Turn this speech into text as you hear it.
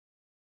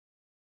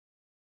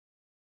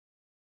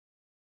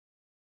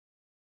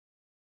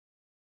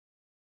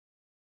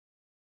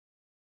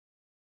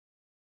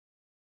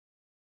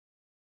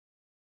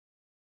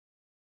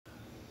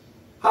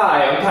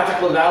Hi, I'm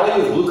Patrick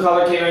LaValle with Blue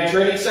Collar Canine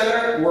Training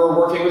Center. We're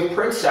working with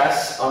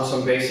Princess on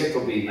some basic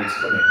obedience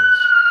commands.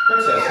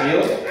 Princess,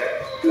 heel.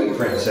 Good,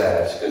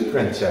 Princess. Good,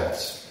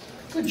 Princess.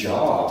 Good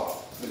job.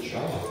 Good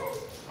job.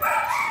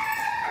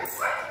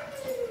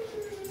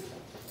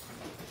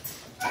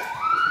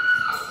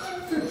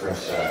 Good,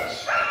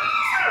 Princess.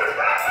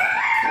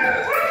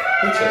 Good.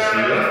 Princess,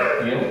 heel.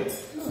 Heel.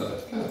 Good,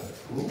 good.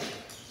 Ooh.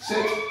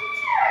 Sit.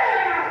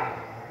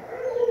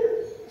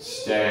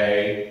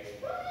 Stay.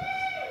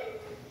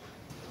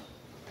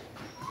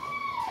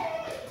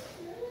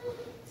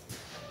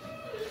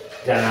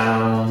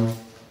 Down,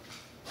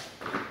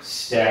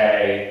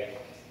 stay,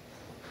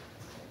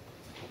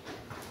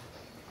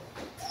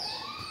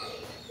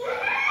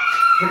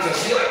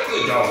 Princess,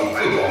 good doggy,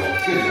 good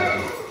doggy, good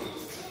doggy.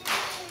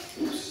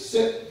 Oops,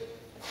 sit,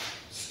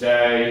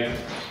 stay,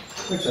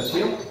 Princess,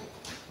 heel.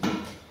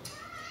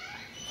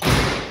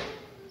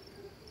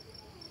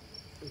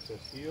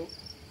 Princess, heel.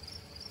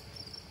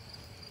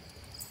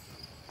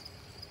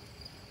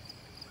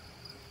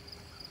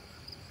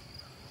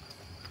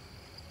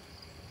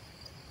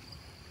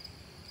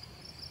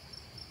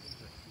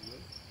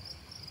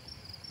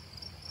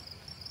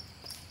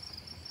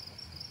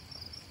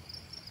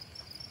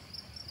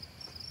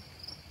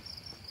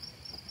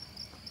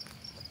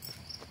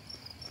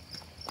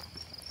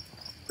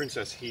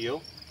 Princess,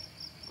 heel.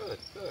 Good,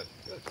 good,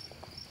 good.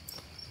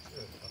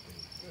 Good puppy,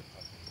 good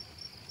puppy.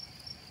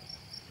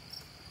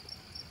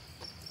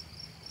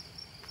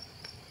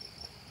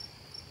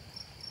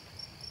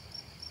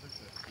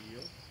 Princess,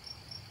 heel.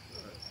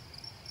 Good.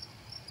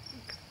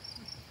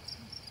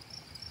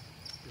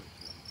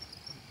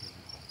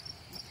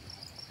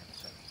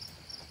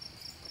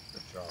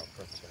 Good job,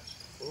 Princess.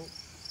 Oh,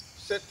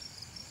 sit.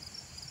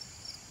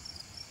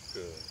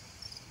 Good.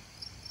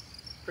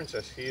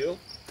 Princess, heel.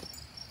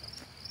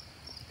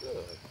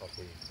 Good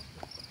puppy.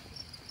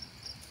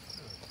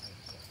 Good,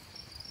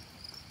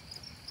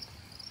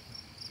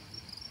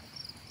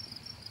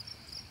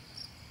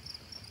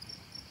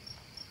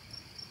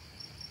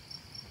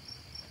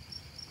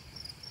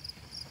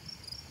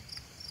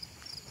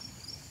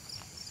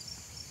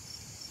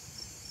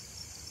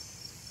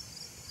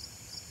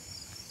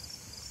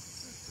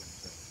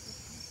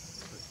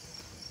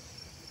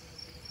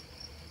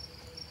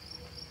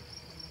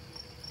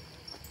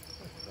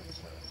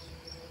 Princess.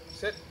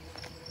 Sit.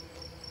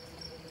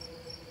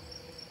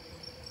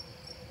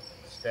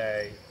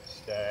 Stay,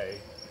 stay.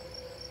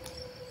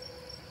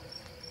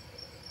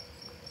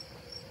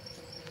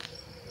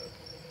 Good.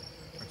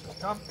 Princess,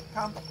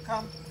 come.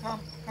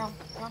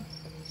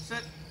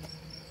 Sit.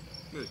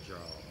 Good job.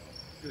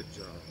 Good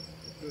job.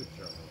 Good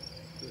job.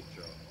 Good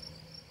job.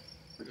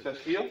 Princess,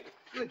 heel.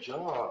 Good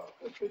job.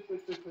 Good.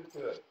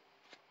 Good.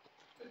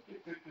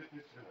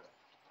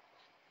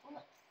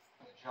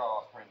 Good job,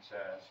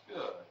 Princess.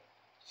 Good.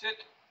 Sit.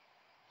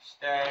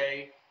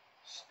 Stay.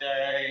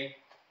 Stay.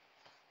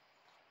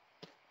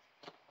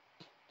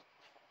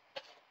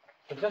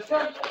 Princess, go.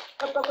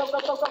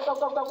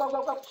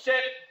 Sit.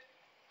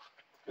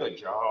 Good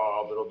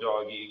job, little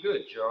doggy.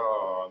 Good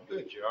job.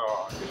 Good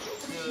job.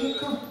 Good.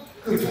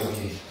 Good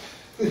doggy.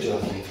 Good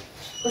doggy.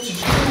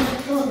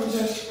 Come on,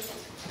 Princess.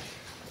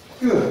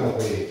 Good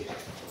puppy.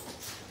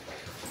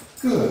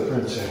 Good,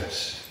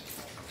 Princess.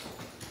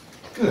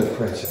 Good,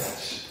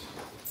 Princess.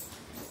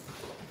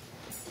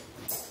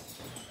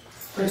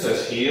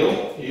 Princess,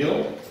 heel.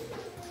 Heel.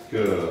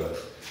 Good.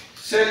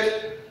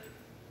 Sit.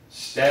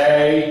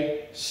 Stay.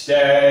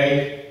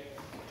 Stay.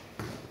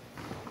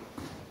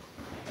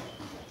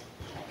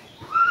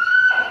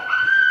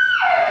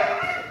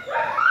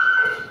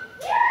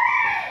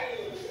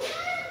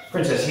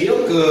 Princess,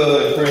 heel.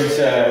 Good,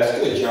 Princess.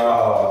 Good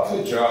job.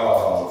 Good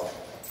job.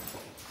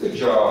 Good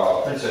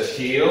job. Princess,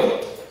 heel.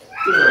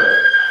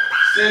 Good.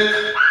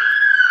 Sit.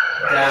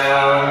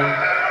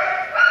 Down.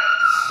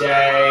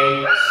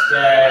 Stay.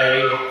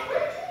 Stay.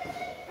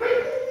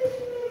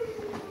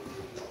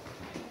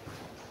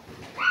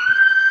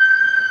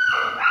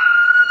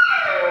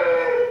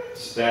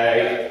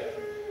 Stay.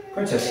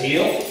 Princess,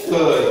 heel.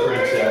 Good,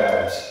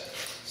 Princess.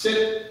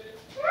 Sit.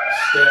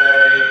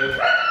 Stay.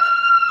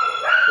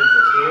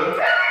 Princess, heel.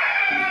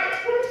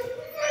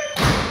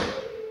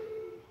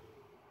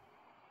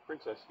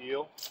 Princess,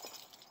 heel.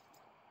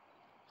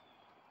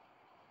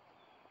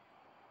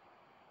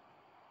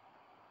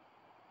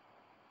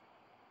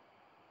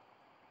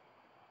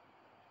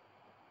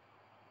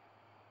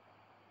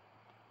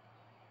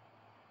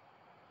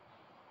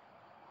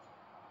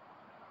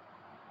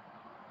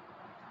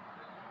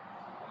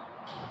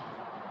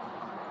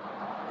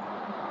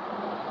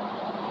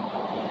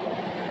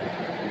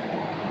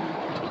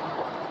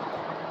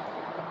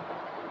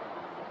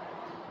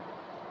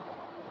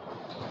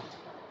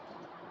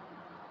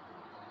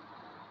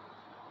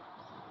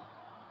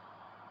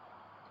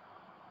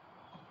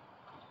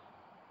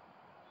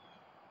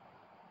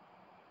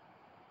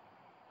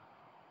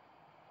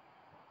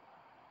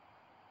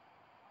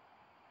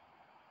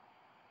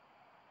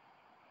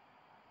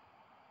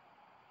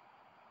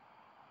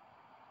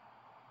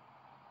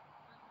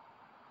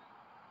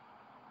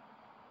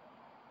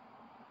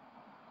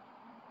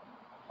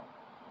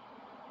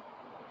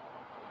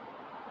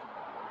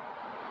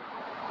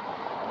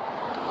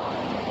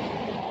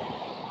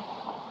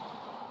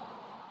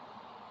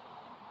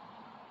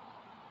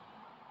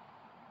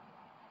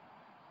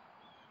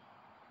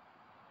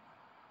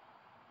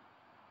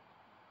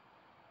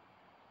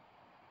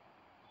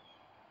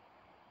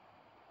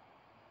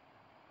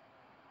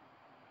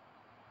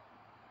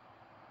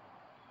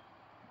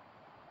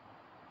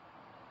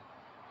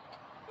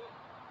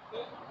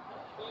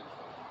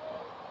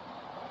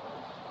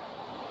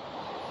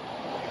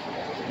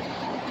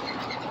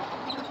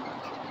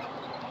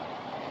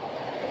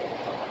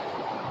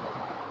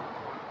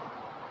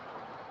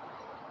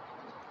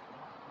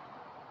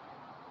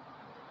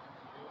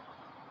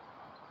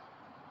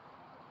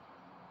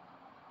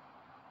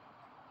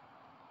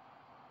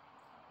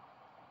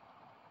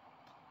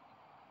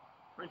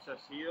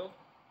 Princess, heel.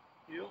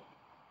 Heel.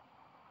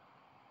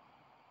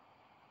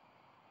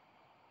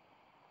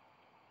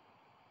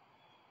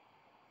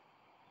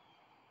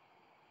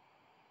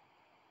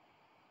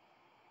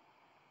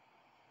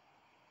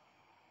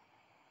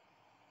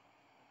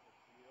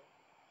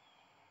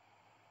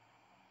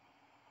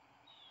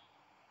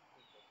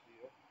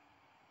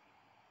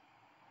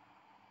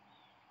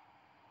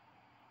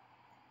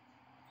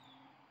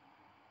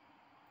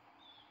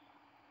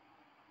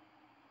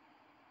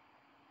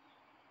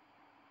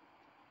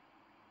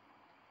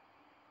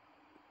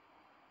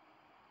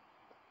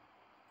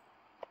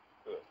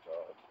 Good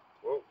job.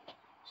 Whoa.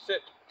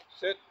 Sit.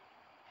 Sit.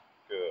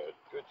 Good.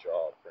 Good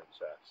job,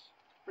 Princess.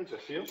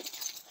 Princess, heel.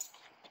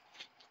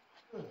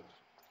 Good.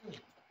 Good.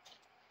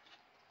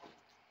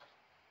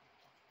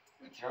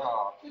 Good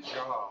job. Good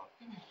job.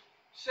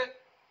 Sit.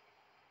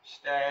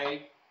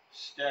 Stay.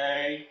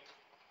 Stay.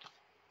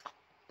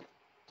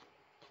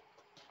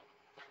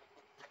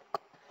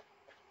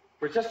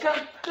 Princess, come.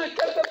 Good.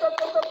 Come, come, come,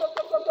 come, come, come,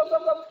 come, come,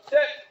 come, come.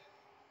 Sit.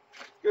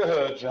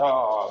 Good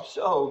job.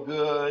 So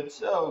good.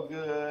 So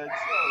good. So good.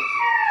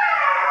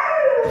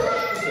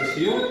 Princess,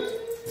 heel.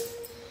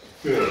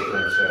 Good,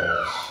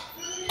 Princess.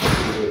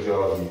 Good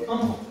job. Come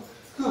on.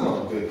 Come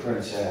on, good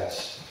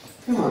Princess.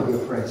 Come on,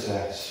 good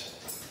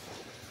Princess.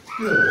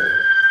 Good.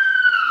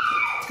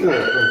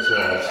 Good,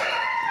 Princess.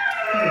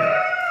 Good.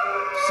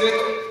 Sit.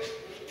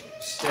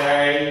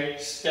 Stay.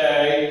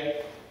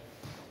 Stay.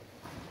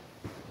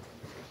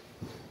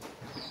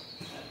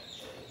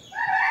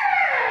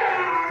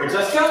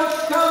 Princess, come.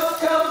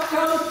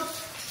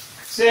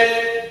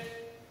 Sit.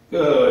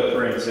 Good,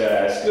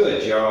 Princess.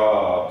 Good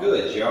job.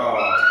 Good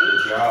job.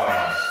 Good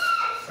job.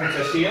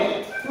 Princess,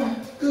 heel.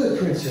 Good,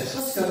 Princess.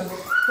 Let's go.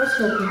 Let's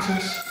go,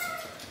 Princess.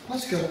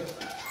 Let's go.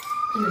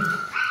 Come here.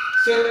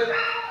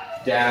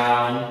 Sit.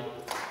 Down.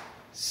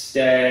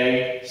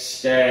 Stay.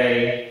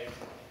 Stay.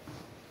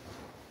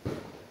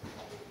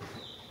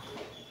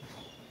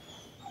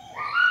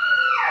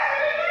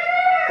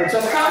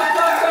 Princess, come.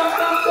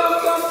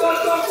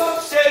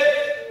 Sit.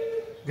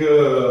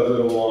 Good,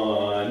 little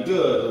one.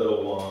 Good,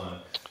 little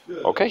one.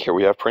 Good. Okay, here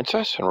we have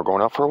Princess, and we're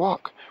going out for a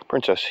walk.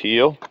 Princess,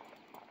 heel.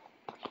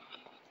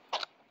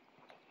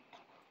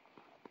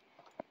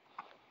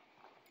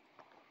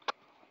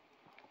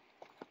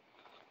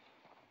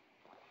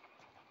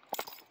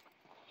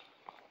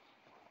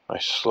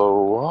 Nice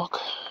slow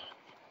walk.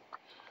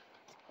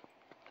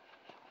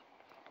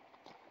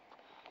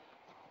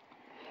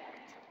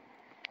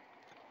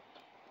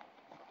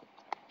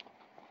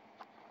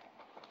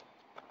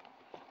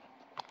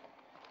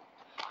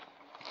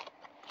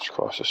 Let's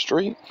cross the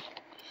street.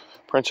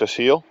 Princess,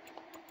 heel.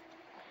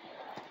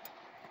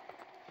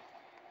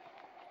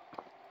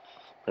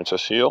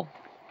 Princess, heel.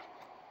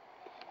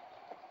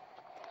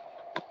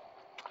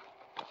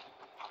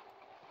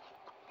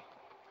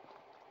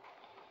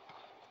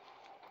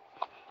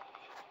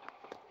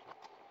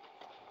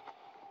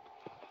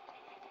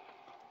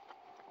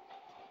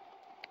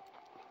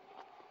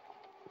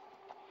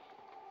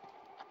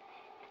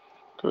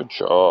 Good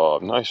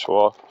job. Nice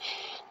walk.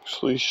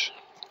 Leash.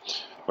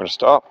 I'm going to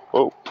stop.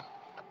 Whoa.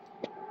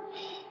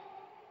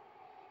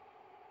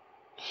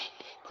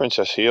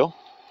 Princess, heel.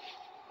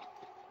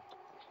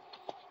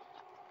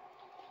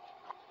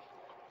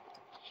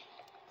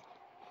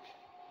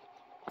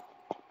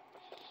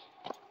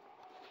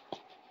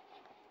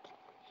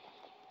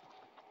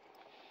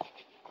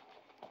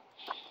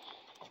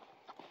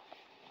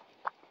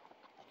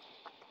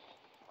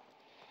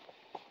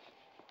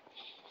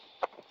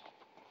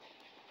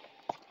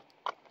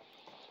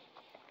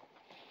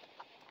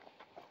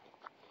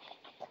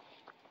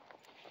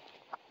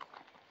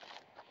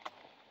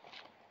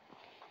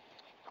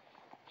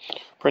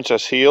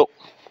 Princess, heel.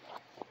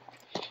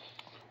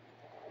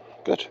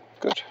 Good,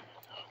 good.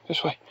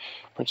 This way.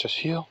 Princess,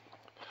 heel.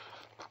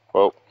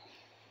 Whoa.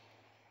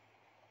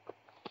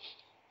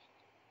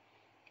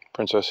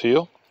 Princess,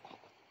 heel.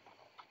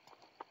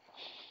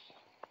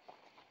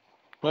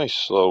 Nice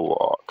slow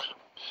walk.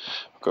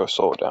 Go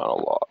slow it down a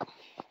lot.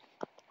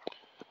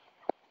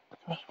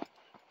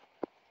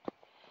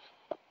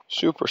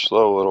 Super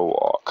slow little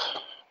walk.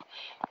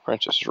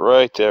 Princess is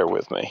right there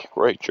with me.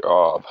 Great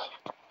job.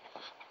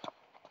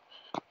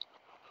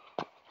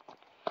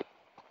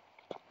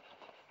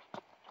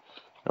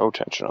 No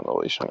tension on the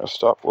leash. I'm going to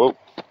stop. Whoa.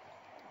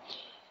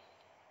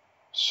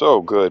 So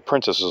good.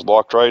 Princess is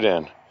locked right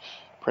in.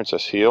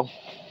 Princess, heel.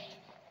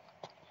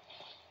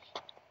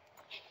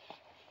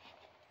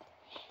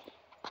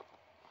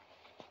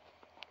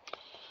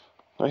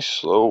 Nice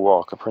slow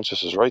walk. The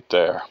Princess is right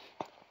there.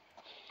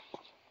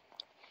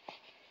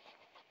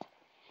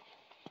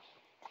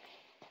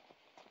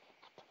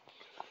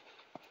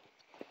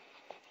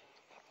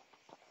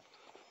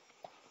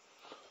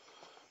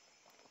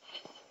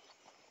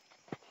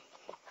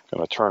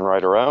 Gonna turn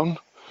right around.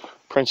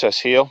 Princess,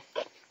 heel.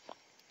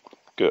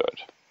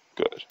 Good,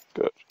 good,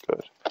 good,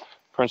 good.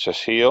 Princess,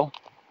 heel.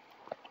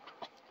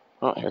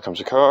 Oh, here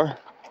comes a car.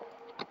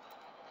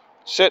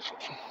 Sit,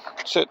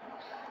 sit.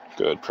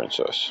 Good,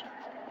 Princess.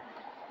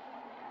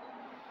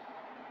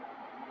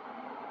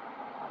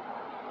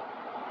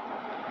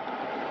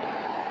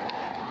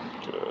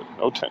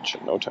 No tension,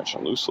 no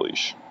tension. Loose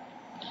leash.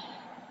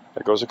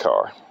 There goes a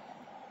car.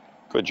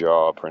 Good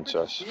job,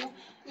 Princess.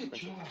 Good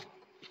job.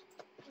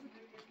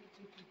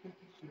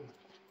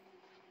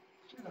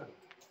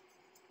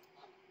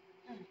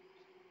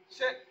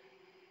 Sit.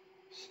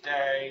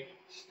 Stay.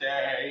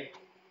 Stay.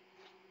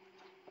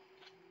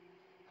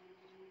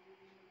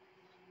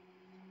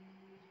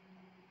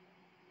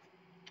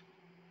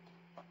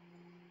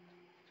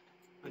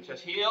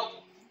 Princess, heel.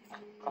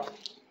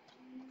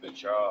 Good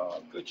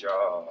job. Good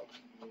job.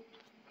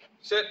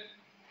 Sit.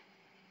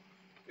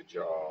 Good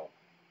job.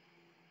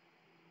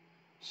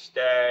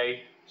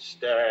 Stay.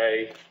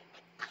 Stay.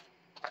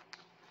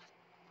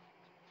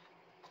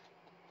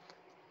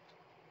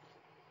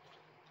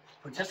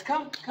 Princess,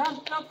 come.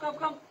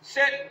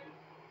 Sit.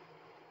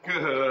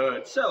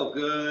 Good. So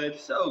good.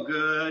 So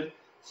good.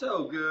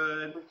 So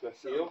good.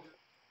 Princess, heel.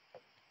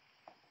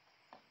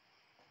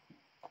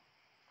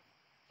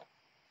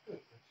 Good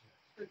princess.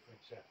 Good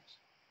princess.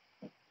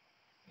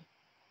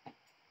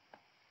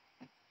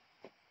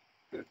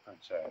 Good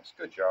princess.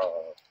 Good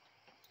job.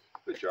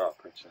 Good job,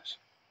 princess.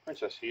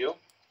 Princess, heel.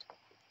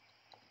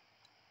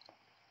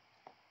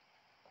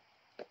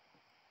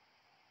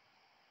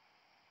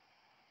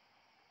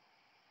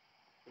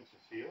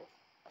 Princess, heel.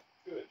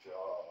 Good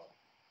job.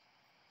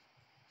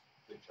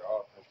 Good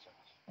job, princess.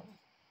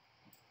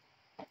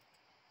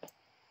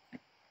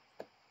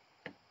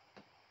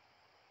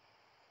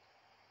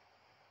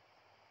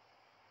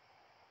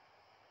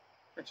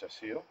 Princess,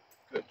 heel.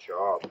 Good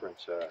job,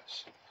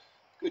 princess.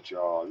 Good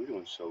job. You're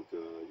doing so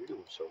good. You're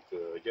doing so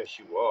good. Yes,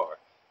 you are.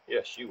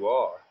 Yes, you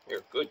are. You're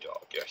a good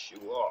dog. Yes,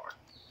 you are.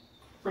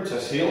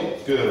 Princess, heel.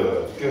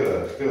 Good,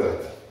 good,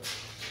 good.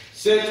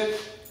 Sit.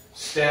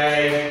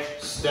 Stay.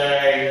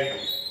 Stay.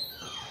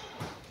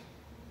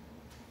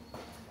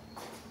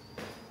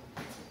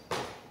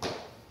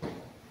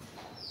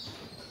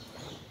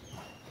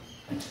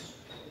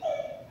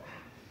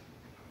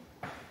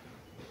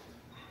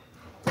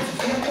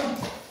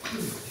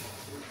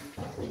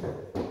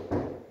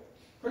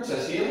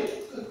 Princess, heel.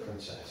 Good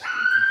princess.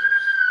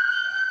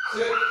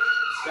 Sit.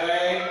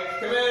 Stay.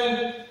 Come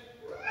in.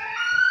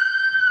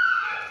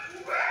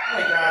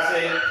 Hi,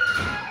 Cassie.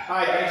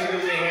 Hi, thanks for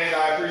giving me a hand. I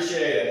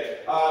appreciate it.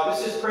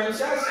 This is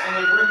Princess. I'm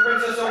going to bring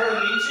Princess over to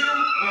meet you.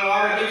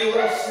 I'm going to give you a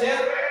little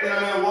sniff. Then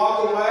I'm going to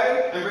walk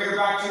away and bring her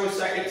back to you a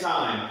second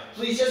time.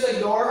 Please just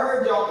ignore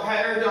her. Don't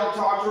pet her. Don't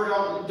talk to her.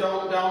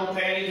 Don't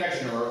pay any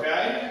attention to her,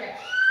 okay?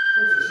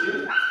 Princess,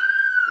 heel.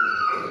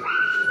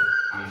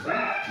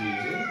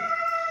 Easy.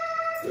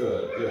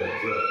 Good.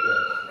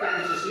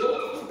 Princess, heel.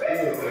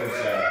 Good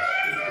princess.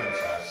 Good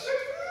princess.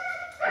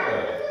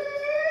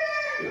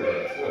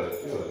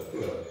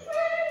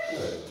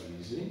 Good.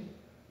 Easy.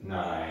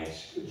 Nice.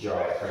 Good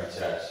job,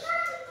 princess.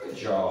 Good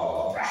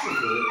job. Super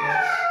good.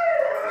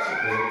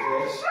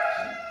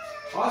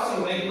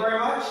 Awesome. Thank you very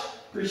much.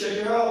 Appreciate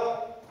your help.